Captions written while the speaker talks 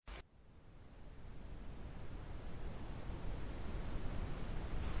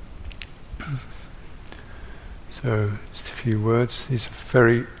So, just a few words. These are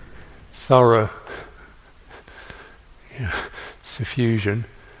very thorough suffusion,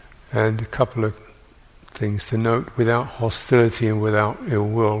 and a couple of things to note. Without hostility and without ill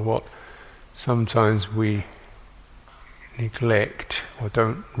will, what sometimes we neglect or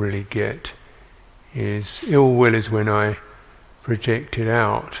don't really get is ill will is when I project it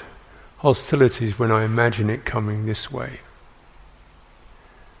out. Hostility is when I imagine it coming this way.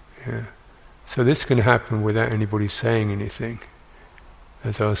 Yeah. So this can happen without anybody saying anything.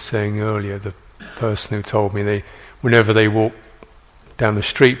 As I was saying earlier, the person who told me whenever they walk down the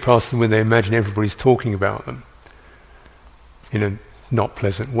street past them, when they imagine everybody's talking about them in a not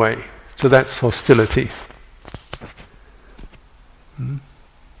pleasant way. So that's hostility.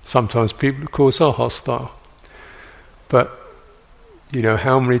 Sometimes people, of course, are hostile. But,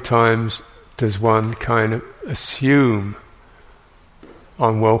 how many times does one kind of assume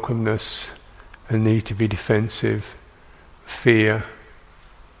unwelcomeness, a need to be defensive, fear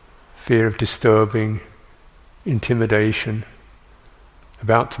of disturbing, intimidation,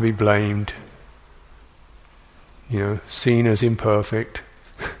 about to be blamed, seen as imperfect.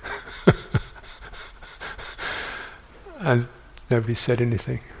 And nobody said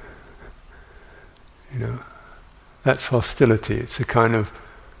anything. That's hostility. It's a kind of,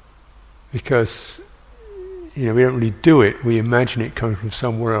 because we don't really do it, we imagine it coming from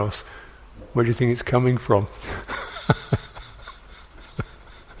somewhere else. Where do you think it's coming from?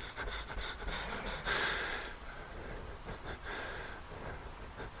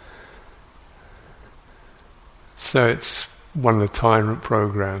 So it's one of the tyrant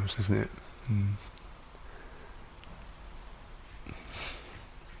programs, isn't it?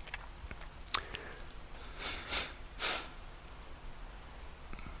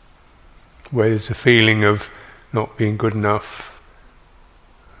 Where there's a feeling of not being good enough,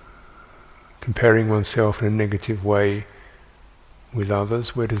 comparing oneself in a negative way with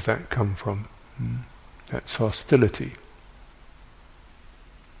others, where does that come from? That's hostility.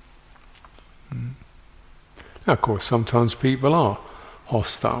 Now, of course, sometimes people are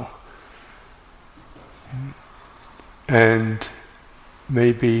hostile. And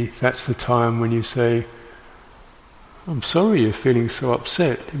maybe that's the time when you say, I'm sorry you're feeling so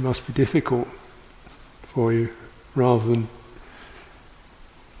upset, it must be difficult for you, rather than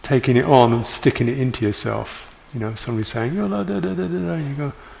taking it on and sticking it into yourself. Somebody saying, oh, da, da, da, da, da, and you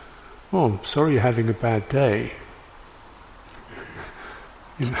go, oh, I'm sorry you're having a bad day.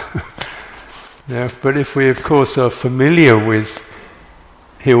 Yeah, but if we, of course, are familiar with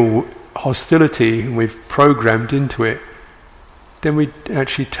hostility and we've programmed into it, then we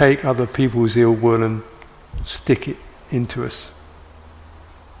actually take other people's ill will and stick it into us.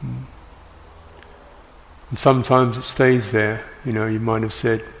 And sometimes it stays there. You might have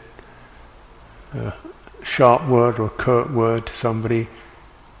said a sharp word or a curt word to somebody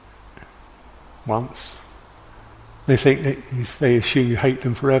once. They think they assume you hate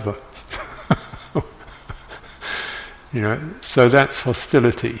them forever. So that's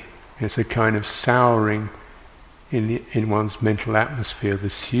hostility. It's a kind of souring in one's mental atmosphere,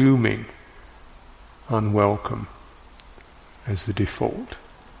 assuming unwelcome as the default.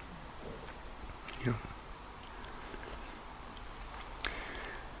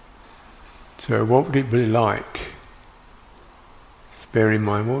 So what would it be like? Bear in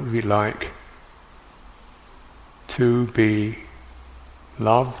mind, what would it be like to be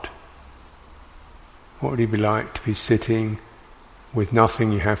loved? What would it be like to be sitting with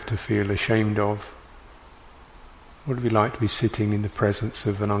nothing you have to feel ashamed of? What would it be like to be sitting in the presence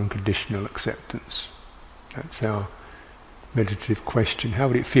of an unconditional acceptance? That's our meditative question. How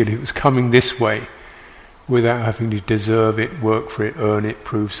would it feel if it was coming this way without having to deserve it, work for it, earn it,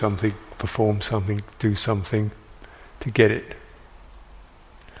 prove something, perform something, do something to get it?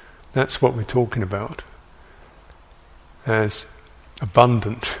 That's what we're talking about. As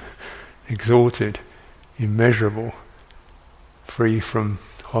abundant, exalted, immeasurable, free from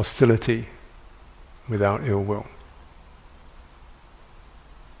hostility, without ill will.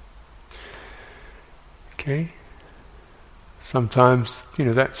 Okay? Sometimes,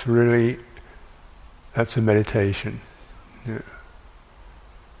 that's a meditation.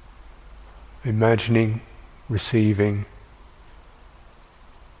 Imagining, receiving.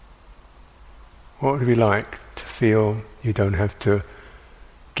 What would it be like to feel you don't have to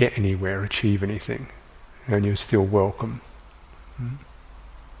get anywhere, achieve anything, and you're still welcome?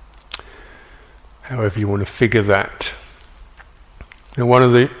 However you want to figure that. And one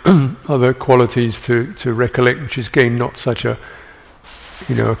of the other qualities to recollect, which is again not such a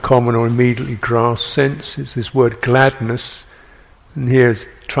common or immediately grasped sense, is this word gladness. And here's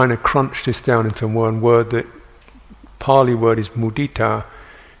trying to crunch this down into one word that Pali word is mudita,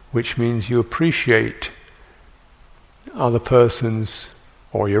 which means you appreciate other persons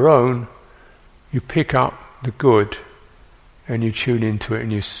or your own, you pick up the good and you tune into it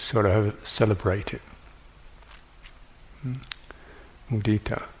and you sort of celebrate it.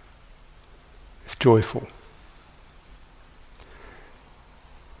 Mudita. It's joyful.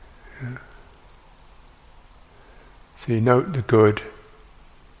 Yeah. So you note the good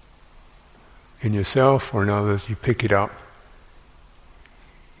in yourself or in others, you pick it up,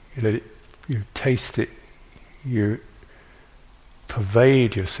 you let it, you taste it, you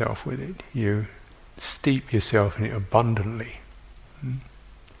pervade yourself with it, you steep yourself in it abundantly.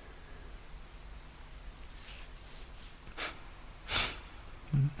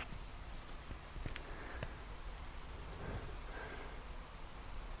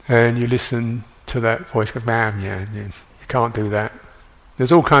 And you listen to that voice go, you can't do that.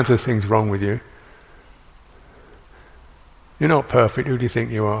 There's all kinds of things wrong with you. You're not perfect, who do you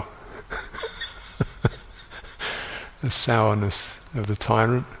think you are? The sourness of the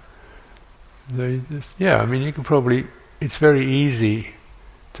tyrant. So you can probably, it's very easy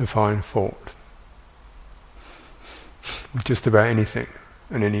to find fault with just about anything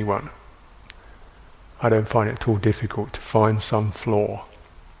and anyone. I don't find it at all difficult to find some flaw.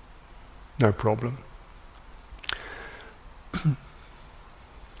 No problem.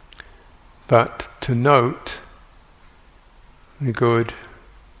 But to note the good,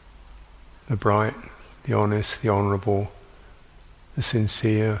 the bright, the honest, the honourable, the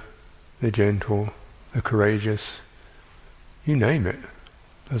sincere, the gentle, the courageous, you name it.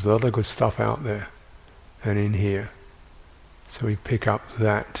 There's a lot of good stuff out there and in here. So we pick up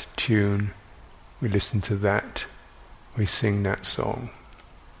that tune, we listen to that, we sing that song.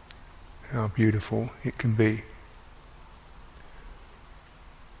 How beautiful it can be.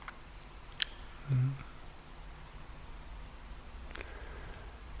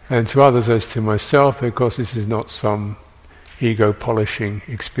 And to others as to myself, because this is not some ego polishing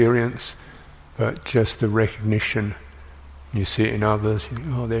experience, but just the recognition. You see it in others, you think,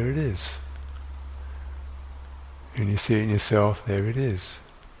 oh, there it is. And you see it in yourself, there it is.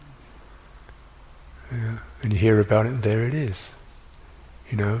 Yeah. And you hear about it, there it is.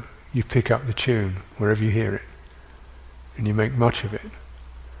 You pick up the tune wherever you hear it, and you make much of it.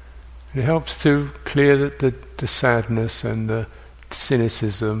 It helps to clear the sadness and the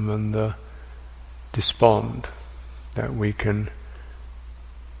cynicism and the despond that we can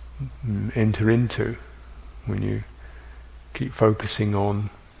enter into when you keep focusing on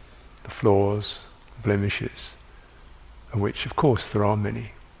the flaws, blemishes, of which of course there are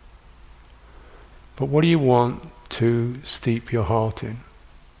many. But what do you want to steep your heart in?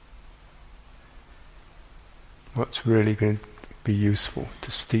 What's really going to be useful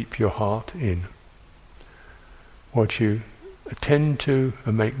to steep your heart in? What you attend to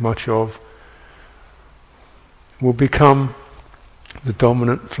and make much of will become the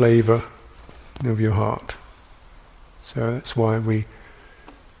dominant flavour of your heart. So that's why we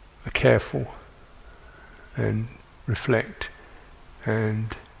are careful and reflect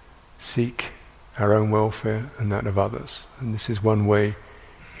and seek our own welfare and that of others. And this is one way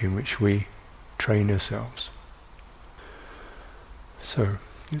in which we train ourselves. So,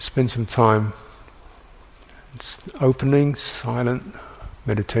 let's spend some time opening, silent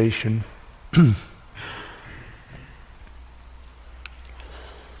meditation.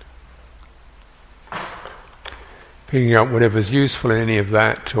 Picking up whatever's useful in any of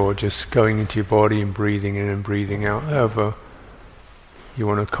that, or just going into your body and breathing in and breathing out, however you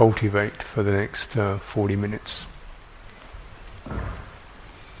want to cultivate for the next 40 minutes.